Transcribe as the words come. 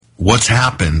what's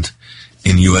happened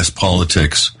in U.S.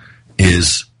 politics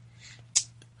is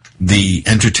the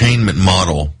entertainment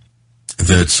model,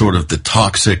 the sort of the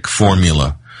toxic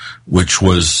formula, which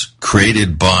was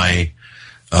created by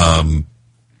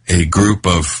a group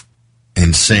of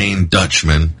insane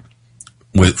Dutchmen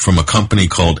from a company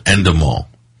called Endemol.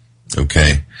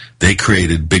 Okay, they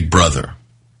created Big Brother.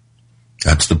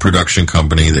 That's the production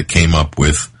company that came up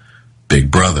with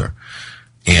Big Brother.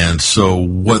 And so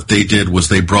what they did was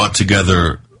they brought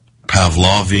together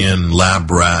Pavlovian lab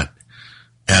rat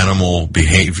animal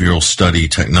behavioral study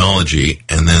technology,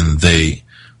 and then they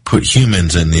put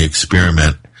humans in the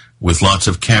experiment with lots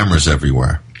of cameras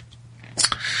everywhere.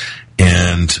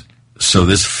 And so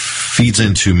this feeds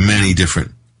into many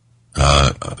different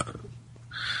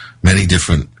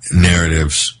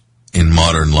narratives in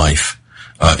modern life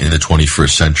in the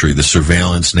 21st century. The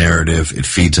surveillance narrative, it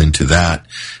feeds into that.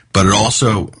 But it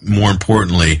also, more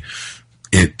importantly,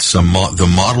 it's the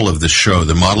model of the show,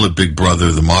 the model of Big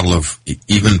Brother, the model of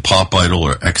even Pop Idol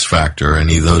or X Factor,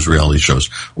 any of those reality shows,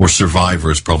 or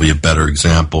Survivor is probably a better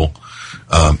example.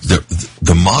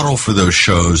 The model for those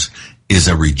shows is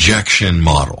a rejection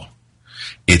model.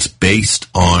 It's based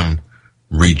on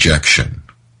rejection.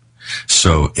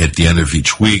 So at the end of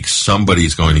each week,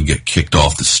 somebody's going to get kicked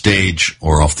off the stage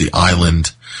or off the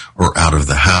island or out of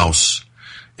the house.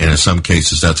 And in some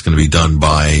cases, that's going to be done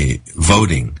by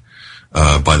voting.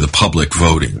 By the public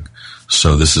voting.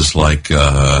 So this is like,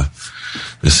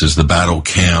 this is the battle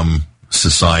cam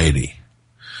society,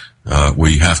 where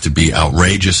you have to be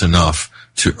outrageous enough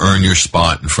to earn your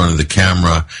spot in front of the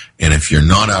camera. And if you're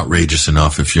not outrageous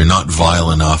enough, if you're not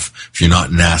vile enough, if you're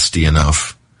not nasty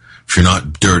enough, if you're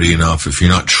not dirty enough, if you're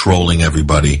not trolling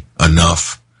everybody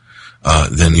enough,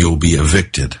 then you'll be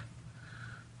evicted.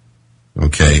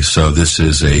 Okay, so this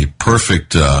is a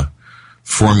perfect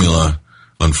formula,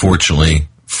 unfortunately,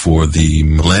 for the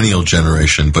millennial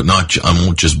generation, but not. I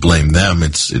won't just blame them.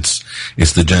 It's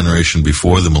the generation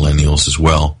before the millennials as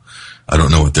well. I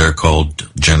don't know what they're called,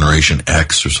 Generation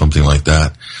X or something like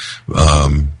that.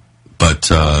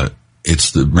 But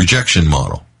it's the rejection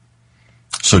model.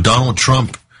 So Donald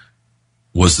Trump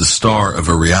was the star of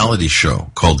a reality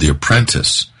show called The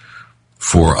Apprentice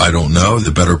for, I don't know,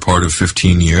 the better part of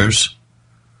 15 years.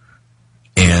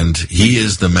 And he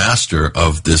is the master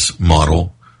of this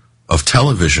model of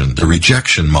television, the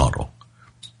rejection model.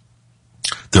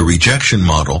 The rejection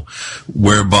model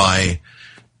whereby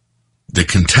the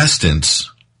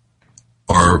contestants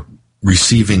are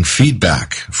receiving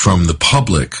feedback from the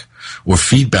public or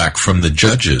feedback from the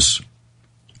judges.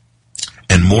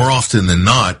 And more often than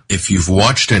not, if you've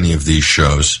watched any of these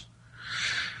shows,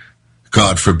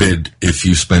 God forbid if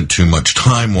you spent too much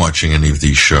time watching any of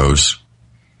these shows,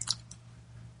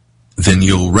 then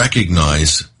you'll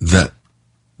recognize that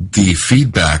the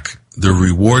feedback, the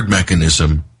reward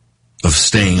mechanism of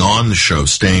staying on the show,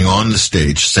 staying on the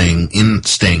stage, staying in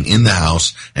the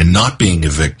house and not being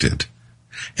evicted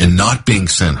and not being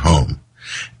sent home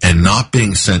and not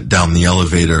being sent down the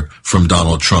elevator from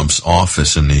Donald Trump's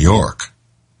office in New York.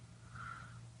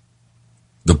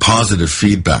 The positive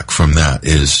feedback from that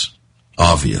is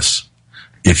obvious.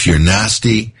 If you're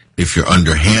nasty, if you're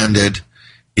underhanded,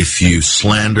 if you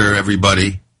slander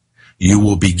everybody, you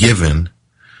will be given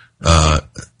a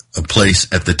place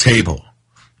at the table.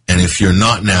 And if you're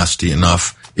not nasty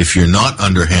enough, if you're not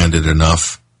underhanded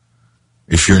enough,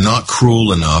 if you're not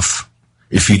cruel enough,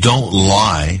 if you don't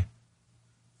lie,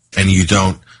 and you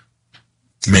don't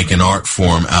make an art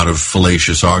form out of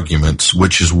fallacious arguments,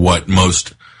 which is what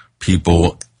most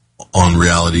people on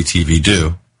reality TV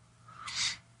do.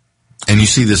 And you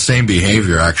see the same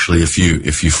behavior, actually, if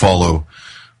you follow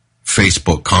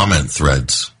Facebook comment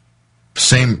threads.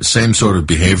 Same sort of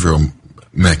behavioral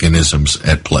mechanisms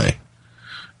at play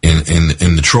in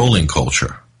the trolling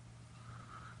culture.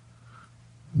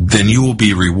 Then you will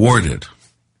be rewarded.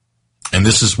 And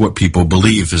this is what people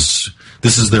believe this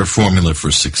is their formula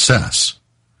for success.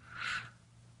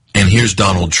 And here's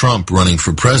Donald Trump running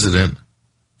for president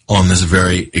on this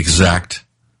very exact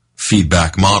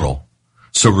feedback model.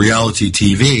 So reality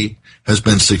TV has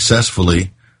been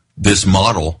successfully this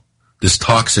model, this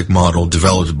toxic model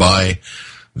developed by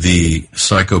the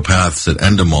psychopaths at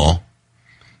Endemol.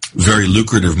 Very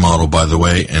lucrative model, by the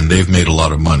way, and they've made a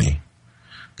lot of money.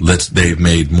 They've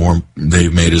made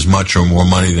as much or more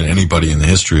money than anybody in the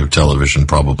history of television,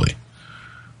 probably.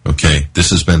 Okay,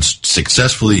 this has been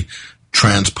successfully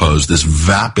transposed, this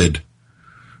vapid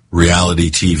reality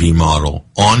TV model,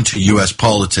 onto U.S.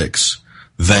 politics,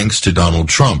 thanks to Donald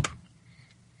Trump.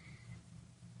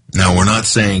 Now, we're not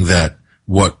saying that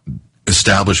what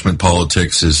establishment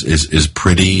politics is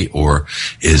pretty or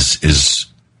is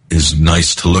is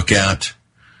nice to look at,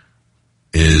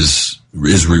 is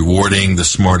rewarding the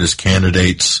smartest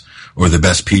candidates or the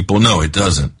best people. No, it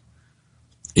doesn't.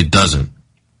 It doesn't.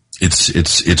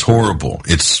 It's horrible.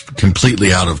 It's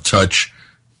completely out of touch,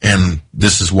 and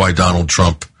this is why Donald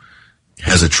Trump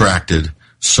has attracted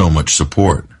so much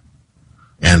support,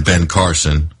 and Ben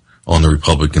Carson on the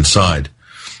Republican side,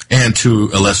 and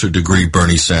to a lesser degree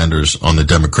Bernie Sanders on the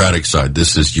Democratic side.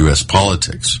 This is U.S.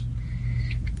 politics.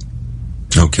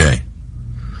 Okay.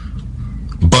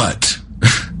 But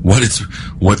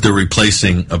what they're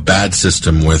replacing a bad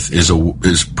system with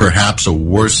is perhaps a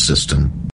worse system.